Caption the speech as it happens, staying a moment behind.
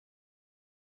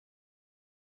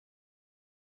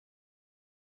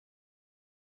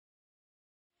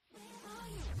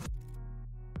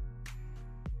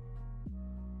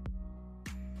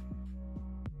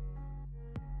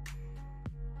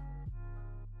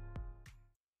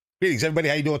Greetings, everybody.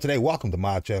 How you doing today? Welcome to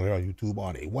my channel here on YouTube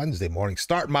on a Wednesday morning.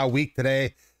 Starting my week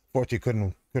today.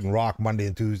 Fortunately, couldn't rock Monday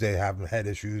and Tuesday, having head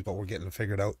issues, but we're getting it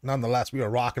figured out. Nonetheless, we are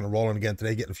rocking and rolling again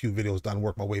today, getting a few videos done,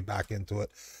 work my way back into it.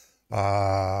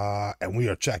 And we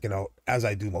are checking out, as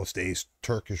I do most days,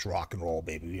 Turkish rock and roll,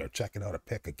 baby. We are checking out a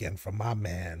pick again from my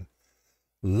man,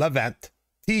 Levent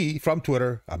T from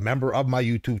Twitter, a member of my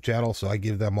YouTube channel. So I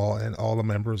give them all, and all the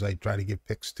members I try to give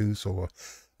picks to. So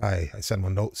I send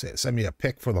them a note, say, send me a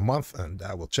pick for the month, and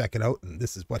we'll check it out. And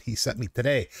this is what he sent me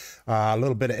today. A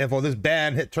little bit of info. This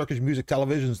band hit Turkish music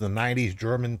televisions in the 90s.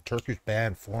 German-Turkish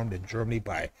band formed in Germany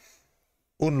by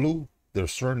Ünlü, their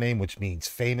surname, which means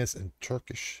famous in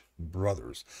Turkish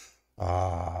brothers.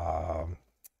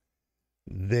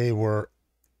 They were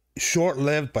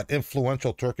short-lived but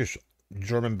influential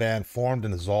Turkish-German band formed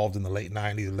and dissolved in the late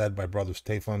 90s, led by brothers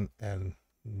Tayfun and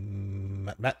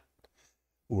Mehmet,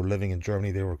 who were living in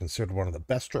Germany. They were considered one of the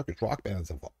best Turkish rock bands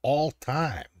of all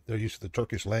time. Their use of the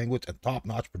Turkish language and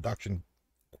top-notch production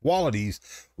qualities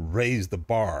raised the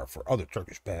bar for other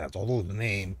Turkish bands. Although the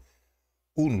name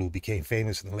Ünlü became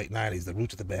famous in the late 90s, the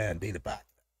roots of the band dated back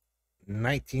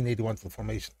 1981 to the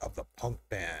formation of the punk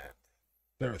band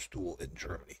Barstool in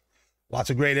Germany. Lots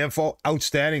of great info.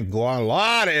 Outstanding. Go on. A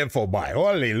lot of info by.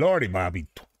 Holy lordy, Bobby.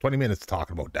 20 minutes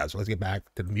talking about that. So let's get back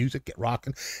to the music, get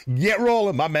rocking, get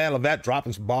rolling. My man Levent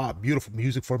dropping some beautiful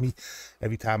music for me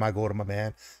every time I go to my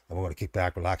man. And we're going to kick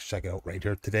back, relax, check it out right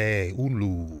here today.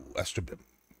 Ünlü, Estarabim,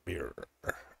 Bir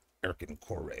Erkin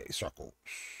Koray Şarkısı.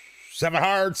 7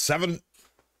 hard, 7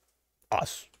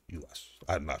 us, US.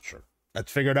 I'm not sure.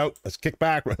 Let's figure it out. Let's kick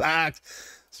back, relax.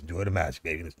 Let's enjoy the magic,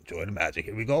 baby. Let's enjoy the magic.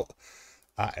 Here we go.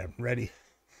 I am ready.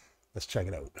 Let's check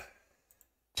it out.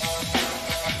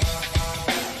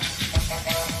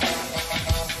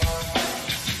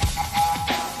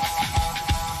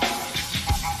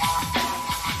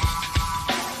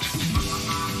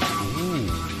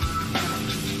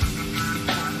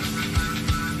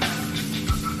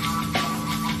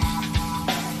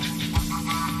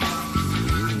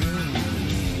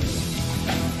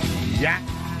 Yeah.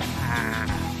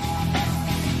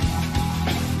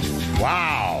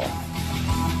 Wow.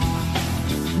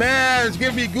 Man, it's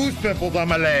giving me goose pimples on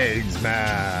my legs,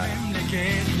 man.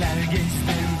 Memleketler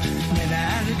gezdim,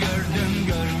 neler gördüm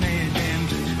görmedim.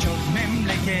 Çok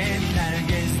memleketler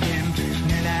gezdim,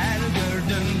 neler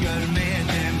gördüm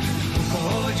görmedim. Bu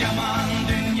kocaman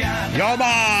dünyada. Yaman.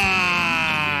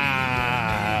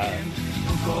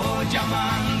 Bu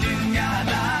kocaman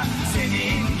dünyada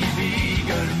senin gibi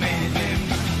görmedim.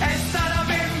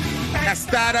 Estarabim,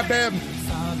 Estarabim.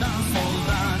 sağdan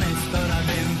soldan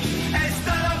estarabim.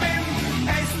 Estarabim,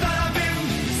 estarabim,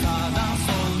 sağdan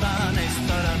soldan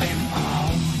estarabim.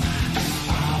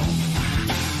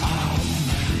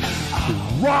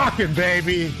 Rockin',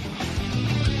 baby.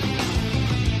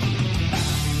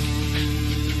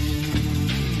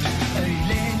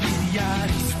 Öyle bir yar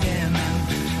istemem,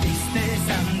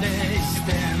 istesem de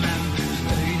istemem.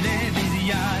 Öyle bir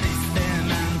yar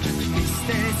istemem,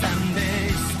 istesem de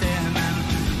istemem.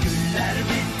 Güller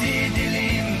bitti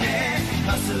dilimde,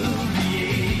 nasıl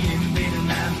diyeyim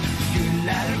bilmem.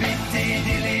 Güller bitti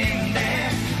dilimde,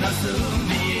 nasıl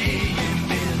diyeyim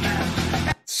bilmem.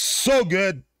 So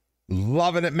good.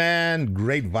 Loving it, man.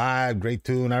 Great vibe, great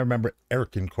tune. I remember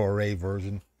Erkin Koray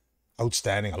version.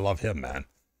 Outstanding. I love him, man.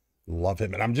 Love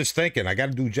him. And I'm just thinking, I got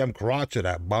to do Jem Karacha,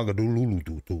 that Bangadululu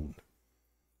tune.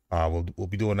 We'll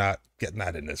be doing that, getting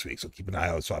that in this week. So keep an eye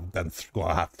out. So I've done,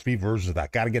 I have 3 versions of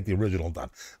that. Got to get the original done.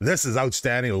 This is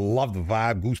outstanding. Love the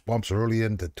vibe. Goosebumps early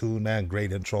into tune, man.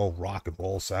 Great intro, rock and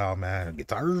roll sound, man.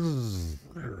 Guitars.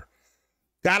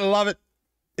 Gotta love it.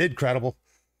 Incredible.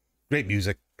 Great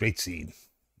music. Great scene.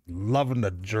 Loving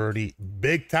the journey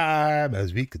big time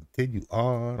as we continue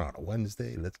on a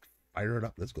Wednesday. Let's fire it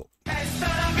up. Let's go.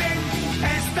 Estarabim,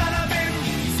 estarabim,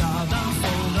 sağdan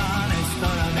soldan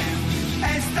estarabim.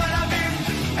 Estarabim,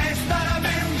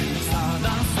 estarabim,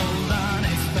 sağdan soldan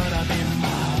estarabim.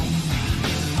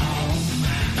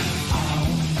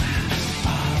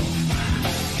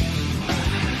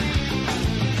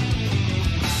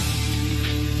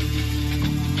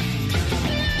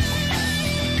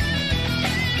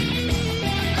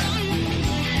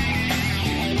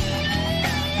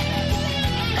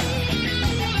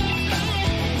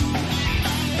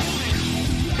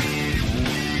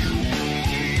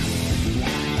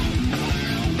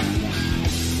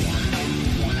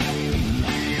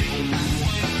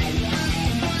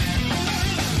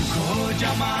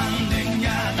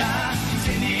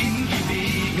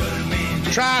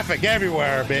 Traffic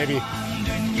everywhere, baby.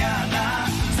 Dünyada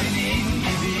senin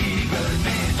gibi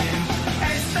görmedim.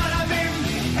 Estarabim,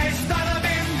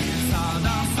 estarabim,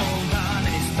 sağdan soldan.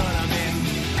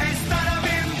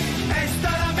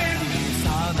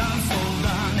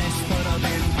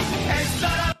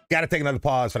 got to take another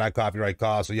pause for that copyright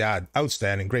call. So yeah,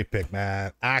 outstanding. Great pick,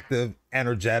 man. Active,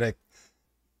 energetic.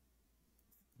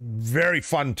 Very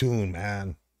fun tune,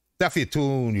 man. Definitely a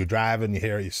tune you're driving, you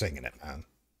hear it, you're singing it, man.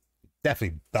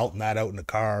 Definitely belting that out in the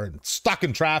car and stuck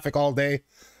in traffic all day. At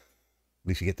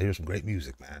least you get to hear some great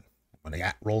music, man. When the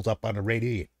app rolls up on the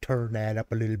radio, you turn that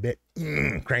up a little bit.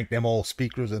 Crank them old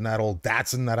speakers and that old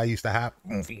Datsun that I used to have.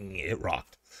 It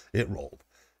rocked. It rolled.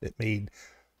 It made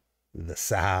the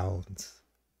sounds,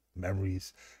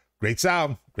 memories. Great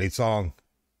sound. Great song.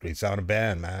 Great sound and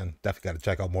band, man. Definitely got to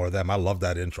check out more of them. I love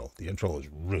that intro. The intro is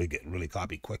really good. Really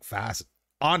copied quick, fast.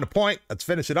 On the point. Let's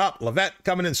finish it up. Levette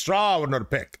coming in strong with another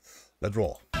pick. Let's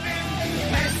roll.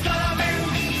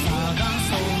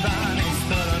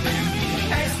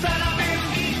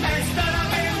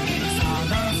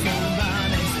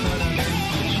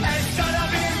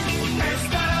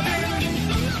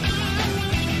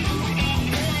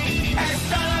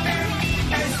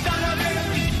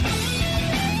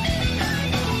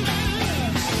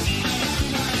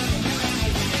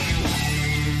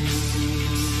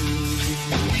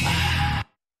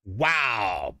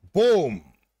 Wow. Boom.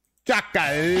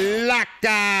 Chakalaka.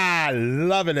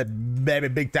 Loving it, baby.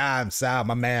 Big time sound.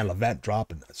 My man Levette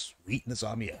dropping the sweetness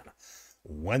on me on a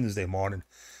Wednesday morning.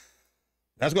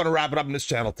 That's going to wrap it up in this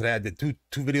channel today. I did two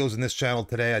videos in this channel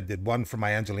today. I did one for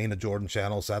my Angelina Jordan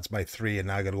channel, so that's my 3. And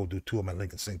now I got to go do 2 on my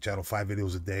Lincoln Sync channel. 5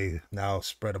 videos a day now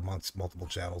spread amongst multiple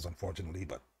channels, unfortunately.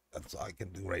 But that's all I can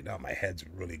do right now. My head's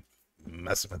really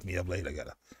messing with me of late. I got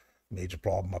a major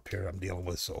problem up here I'm dealing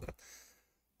with, so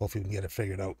hopefully we can get it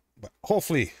figured out. But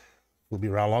hopefully we'll be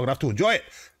around long enough to enjoy it.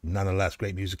 Nonetheless,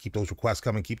 great music. Keep those requests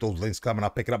coming. Keep those links coming.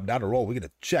 I'll pick it up down the road. We're going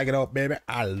to check it out, baby.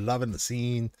 I loving the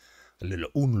scene. A little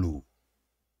Ünlü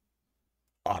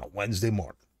on a Wednesday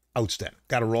morning. Outstanding.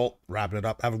 Got to roll. Wrapping it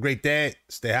up. Have a great day.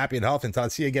 Stay happy and healthy until I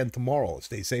see you again tomorrow.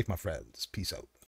 Stay safe, my friends. Peace out.